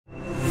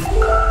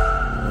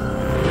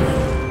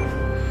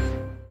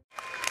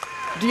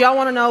Do y'all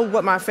want to know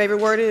what my favorite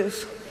word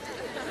is?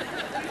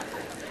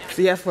 It's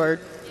the F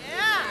word.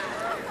 Yeah.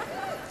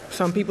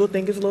 Some people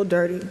think it's a little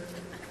dirty.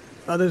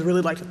 Others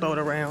really like to throw it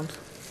around.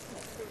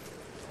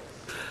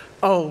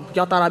 Oh,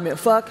 y'all thought I meant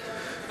fuck?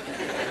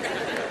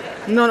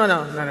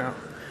 No.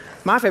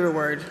 My favorite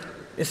word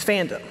is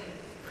fandom.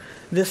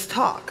 This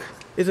talk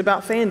is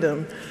about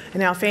fandom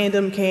and how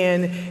fandom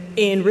can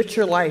enrich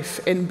your life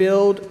and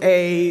build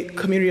a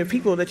community of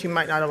people that you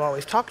might not have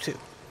always talked to,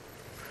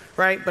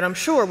 right? But I'm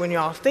sure when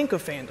y'all think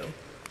of fandom,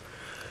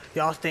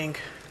 y'all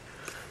think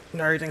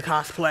nerds and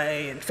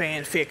cosplay and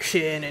fan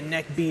fiction and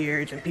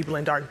neckbeards and people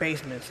in dark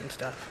basements and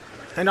stuff.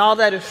 And all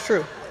that is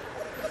true.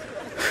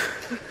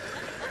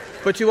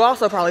 But you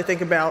also probably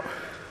think about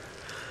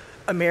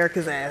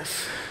America's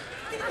ass.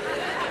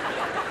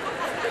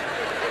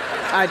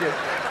 I do.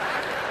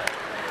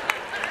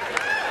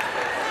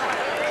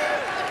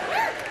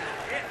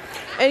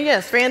 And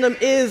yes,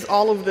 fandom is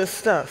all of this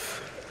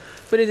stuff,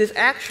 but it is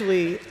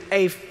actually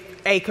a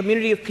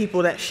community of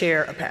people that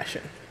share a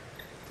passion.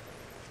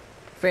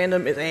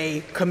 Fandom is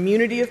a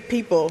community of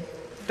people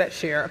that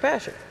share a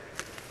passion,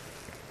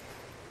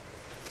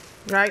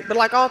 right? But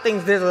like all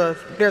things, there's a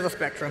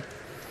spectrum,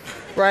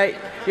 right?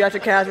 You got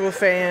your casual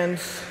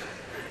fans,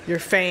 your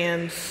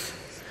hardcore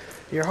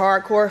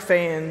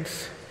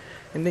fans,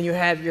 and then you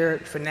have your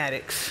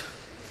fanatics.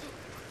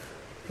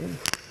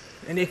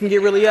 And it can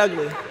get really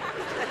ugly.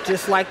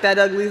 Just like that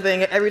ugly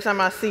thing, every time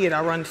I see it,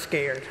 I run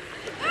scared.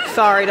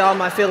 Sorry to all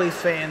my Phillies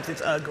fans,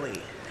 it's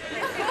ugly.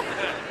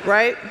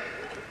 Right?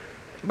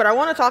 But I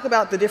want to talk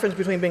about the difference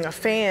between being a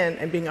fan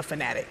and being a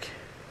fanatic.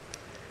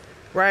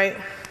 Right?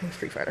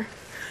 Street Fighter.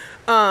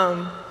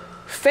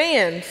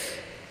 Fans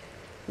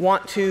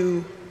want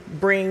to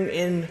bring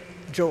in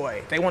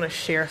joy. They want to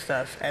share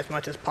stuff as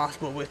much as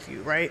possible with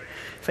you, right?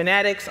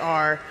 Fanatics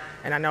are,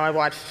 and I know I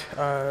watched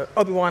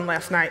Obi-Wan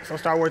last night, so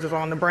Star Wars is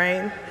on the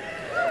brain.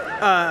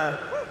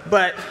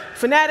 But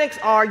fanatics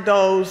are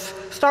those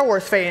Star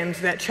Wars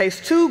fans that chase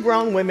two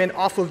grown women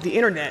off of the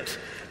internet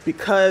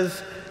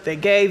because they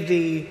gave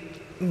the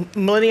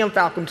Millennium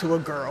Falcon to a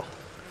girl,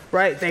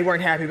 right? They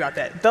weren't happy about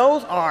that.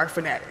 Those are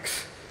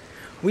fanatics.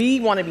 We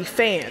want to be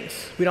fans.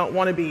 We don't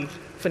want to be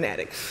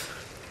fanatics,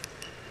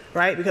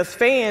 right? Because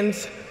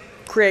fans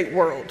create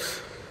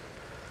worlds.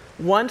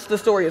 Once the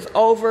story is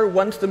over,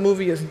 once the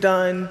movie is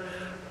done,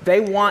 they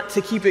want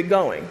to keep it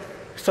going.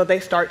 So they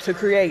start to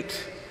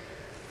create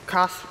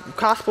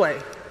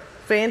cosplay,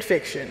 fan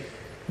fiction,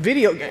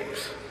 video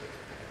games.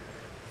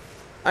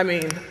 I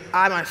mean,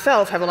 I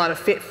myself have a lot of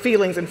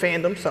feelings in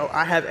fandom, so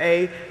I have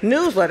a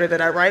newsletter that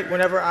I write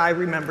whenever I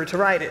remember to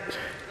write it.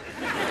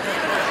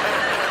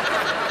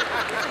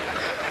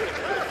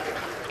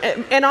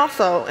 and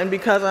also, and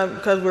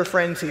because we're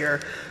friends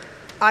here,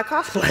 I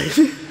cosplay.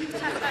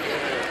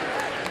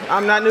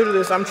 I'm not new to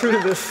this, I'm true to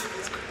this,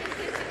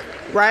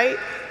 right?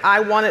 I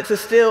wanted to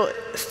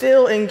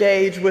still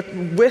engage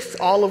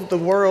with all of the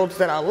worlds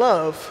that I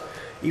love,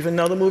 even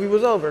though the movie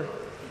was over.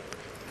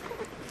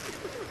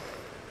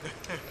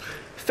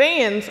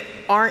 Fans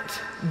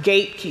aren't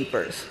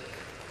gatekeepers.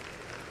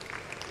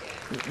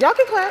 Y'all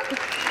can clap.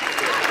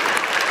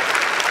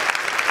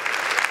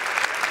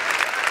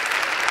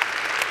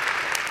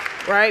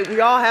 Right? We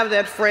all have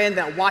that friend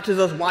that watches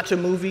us watch a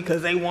movie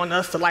because they want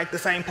us to like the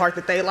same part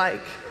that they like.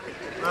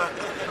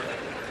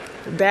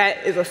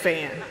 That is a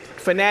fan.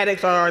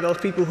 Fanatics are those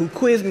people who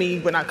quiz me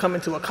when I come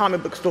into a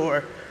comic book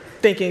store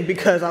thinking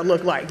because I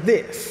look like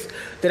this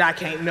that I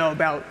can't know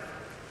about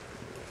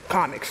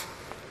comics.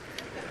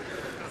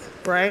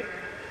 Right?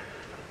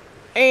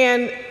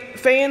 And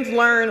fans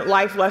learn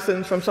life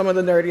lessons from some of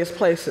the nerdiest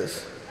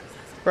places.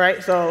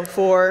 Right? So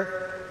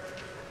for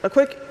a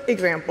quick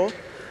example,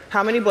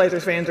 how many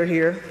Blazers fans are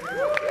here?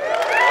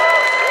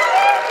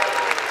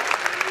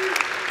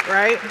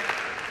 Right?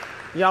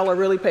 Y'all are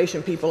really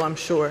patient people, I'm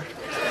sure.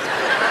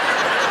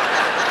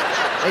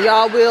 And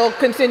y'all will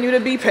continue to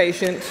be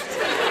patient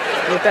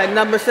with that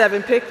number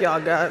 7 pick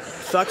y'all got.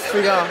 Sucks for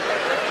y'all.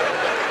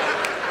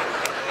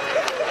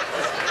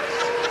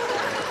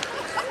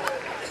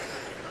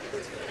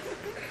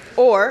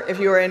 Or if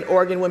you're an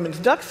Oregon Women's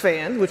Ducks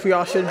fan, which we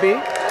all should be,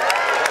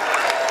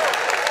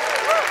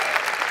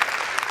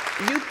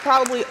 you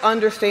probably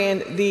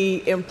understand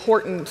the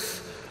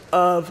importance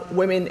of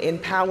women in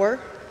power,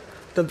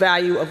 the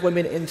value of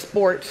women in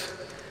sports,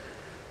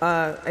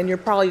 and you're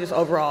probably just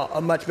overall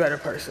a much better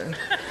person.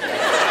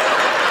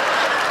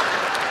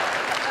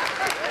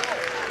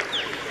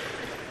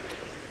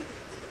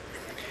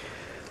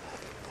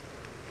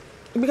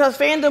 Because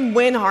fandom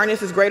win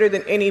harness is greater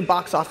than any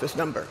box office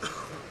number.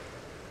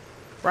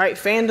 Right?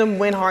 Fandom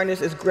win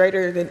harness is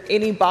greater than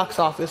any box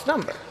office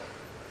number.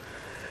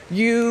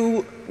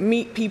 You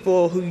meet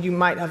people who you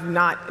might have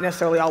not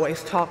necessarily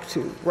always talked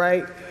to,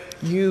 right?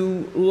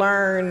 You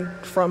learn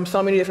from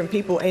so many different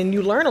people, and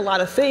you learn a lot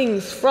of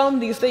things from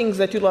these things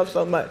that you love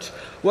so much,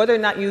 whether or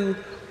not you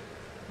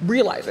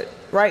realize it,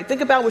 right?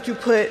 Think about what you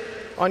put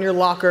on your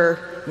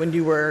locker when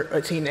you were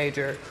a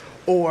teenager,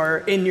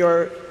 or in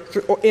your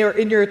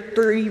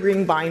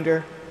 3-ring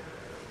binder,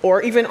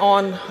 or even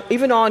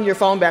on your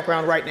phone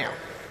background right now,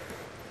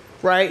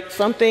 right?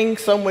 Something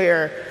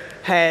somewhere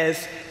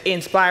has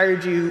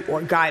inspired you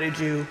or guided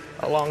you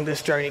along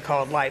this journey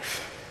called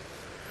life,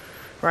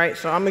 right?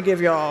 So I'm gonna give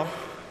y'all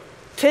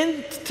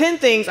 10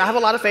 things. I have a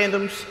lot of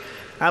fandoms.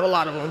 I have a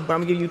lot of them, but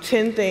I'm gonna give you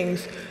 10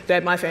 things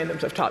that my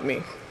fandoms have taught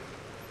me.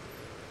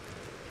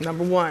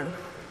 Number 1,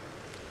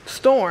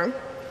 Storm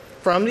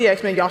from the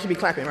X-Men. Y'all should be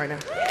clapping right now.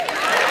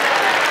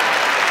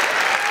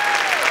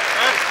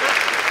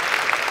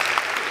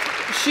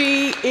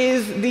 She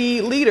is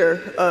the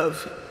leader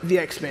of the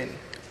X-Men.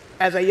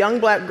 As a young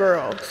black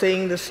girl,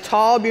 seeing this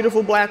tall,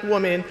 beautiful black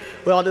woman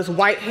with all this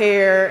white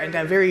hair and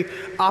that very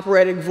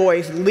operatic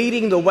voice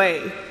leading the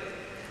way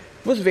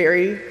was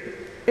very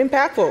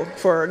impactful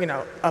for,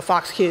 a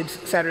Fox Kids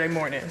Saturday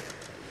morning.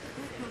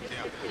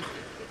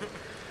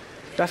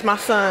 That's my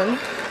son.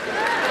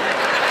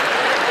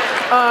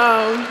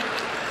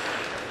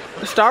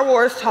 Star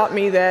Wars taught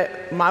me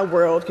that my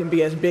world can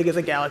be as big as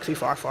a galaxy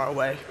far, far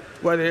away.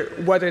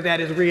 Whether that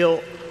is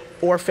real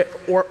or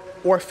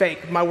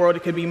fake, my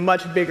world could be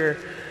much bigger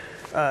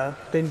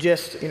than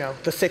just,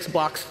 the 6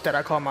 blocks that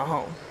I call my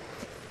home.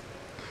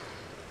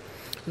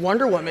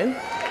 Wonder Woman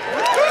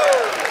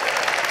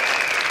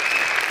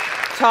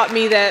taught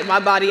me that my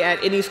body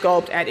at any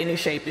sculpt, at any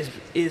shape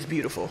is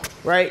beautiful,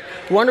 right?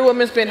 Wonder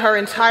Woman spent her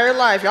entire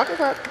life, y'all can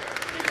clap.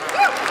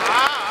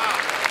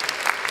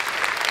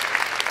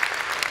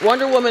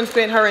 Wonder Woman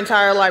spent her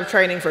entire life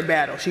training for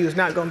battle. She was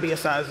not going to be a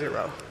size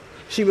 0.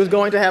 She was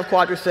going to have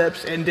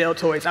quadriceps and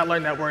deltoids. I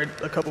learned that word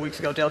a couple weeks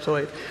ago,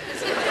 deltoid.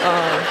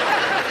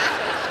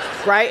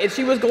 Right? And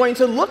she was going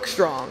to look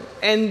strong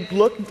and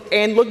look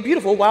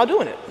beautiful while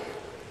doing it.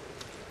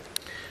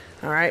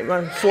 All right,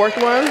 my 4th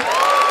one.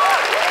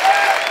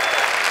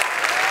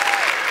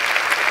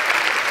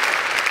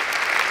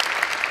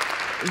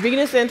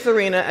 Venus and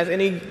Serena, as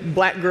any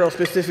black girl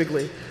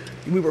specifically,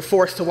 we were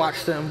forced to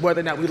watch them,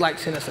 whether or not we liked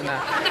tennis or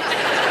not.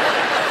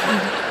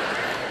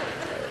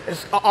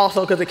 It's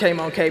also because it came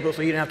on cable,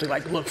 so you didn't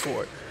have to look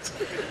for it.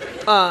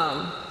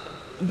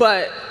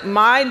 But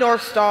my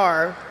North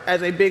Star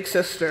as a big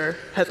sister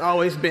has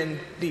always been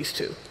these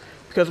two.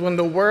 Because when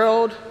the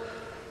world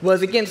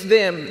was against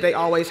them, they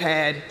always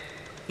had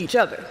each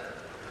other.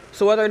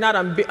 So whether or not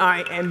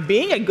I am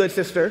being a good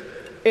sister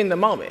in the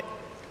moment,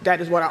 that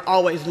is what I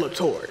always look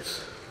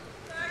towards.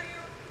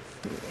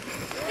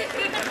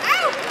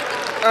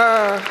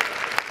 All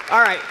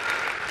right.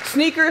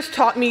 Sneakers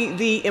taught me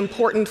the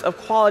importance of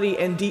quality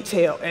and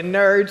detail, and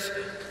nerds,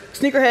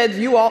 sneakerheads,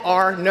 you all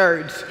are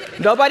nerds.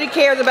 Nobody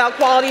cares about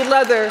quality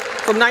leather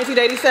from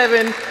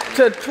 1987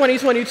 to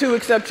 2022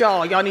 except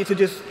y'all. Y'all need to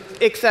just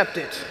accept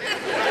it.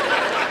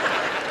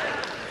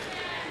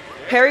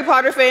 Harry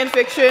Potter fan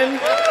fiction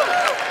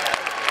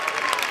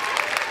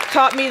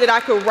taught me that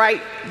I could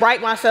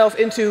write myself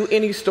into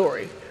any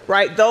story,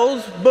 right?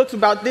 Those books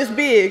about this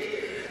big,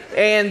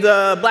 and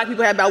the black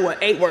people had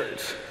about, 8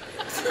 words.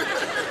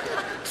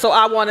 So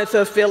I wanted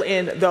to fill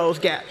in those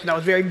gaps, and I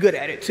was very good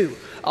at it too.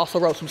 Also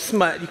wrote some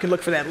smut, you can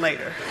look for that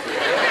later.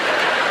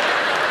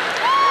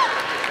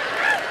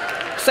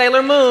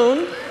 Sailor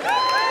Moon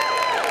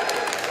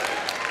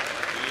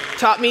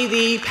taught me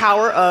the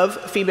power of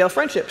female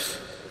friendships.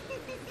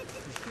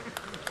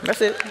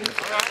 That's it.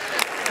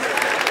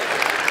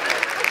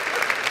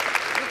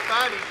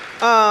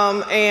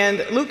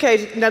 And Luke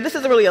Cage, now this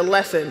isn't really a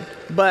lesson,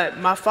 but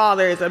my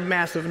father is a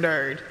massive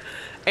nerd.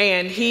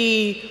 And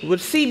he would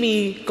see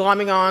me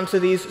glomming on to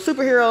these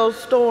superheroes,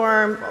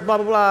 Storm, blah,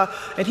 blah, blah.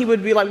 And he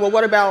would be like, well,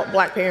 what about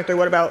Black Panther?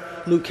 What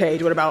about Luke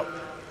Cage? What about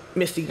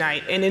Misty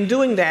Knight? And in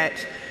doing that,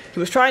 he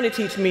was trying to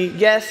teach me,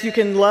 yes, you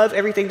can love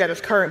everything that is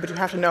current, but you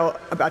have to know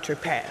about your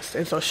past.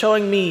 And so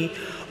showing me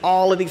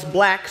all of these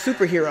black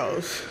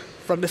superheroes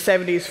from the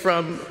 70s,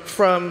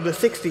 from the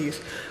 60s,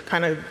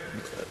 kind of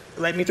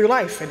led me through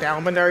life. And now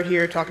I'm a nerd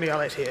here talking to y'all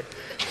as head.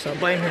 So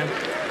blame him.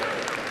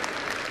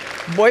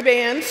 Boy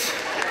bands.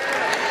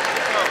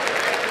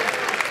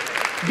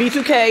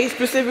 B2K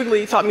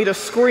specifically taught me to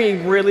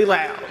scream really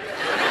loud.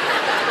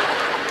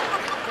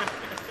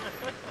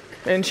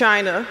 And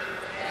China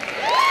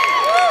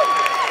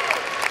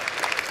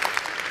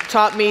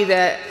taught me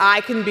that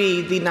I can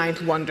be the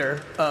 9th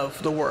wonder of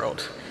the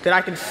world. That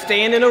I can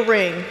stand in a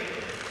ring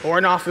or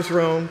an office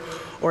room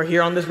or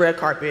here on this red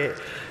carpet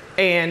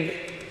and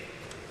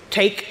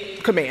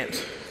take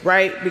commands,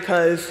 right?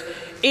 Because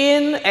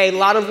in a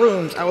lot of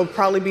rooms, I will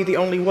probably be the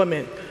only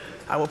woman.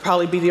 I will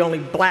probably be the only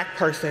black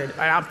person,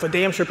 and I'm for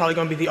damn sure probably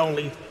gonna be the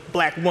only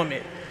black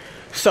woman.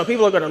 So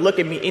people are gonna look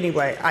at me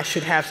anyway. I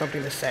should have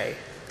something to say.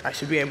 I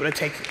should be able to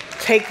take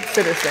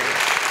center stage.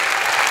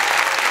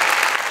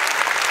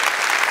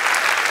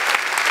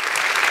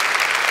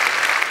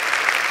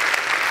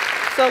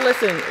 So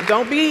listen,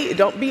 don't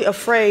be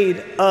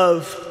afraid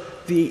of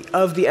the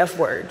F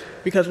word,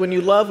 because when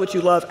you love what you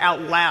love out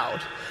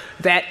loud,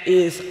 that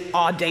is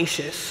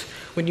audacious.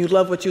 When you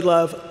love what you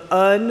love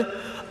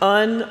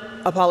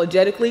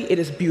unapologetically, it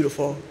is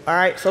beautiful. All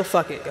right, so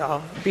fuck it,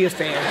 y'all. Be a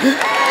fan.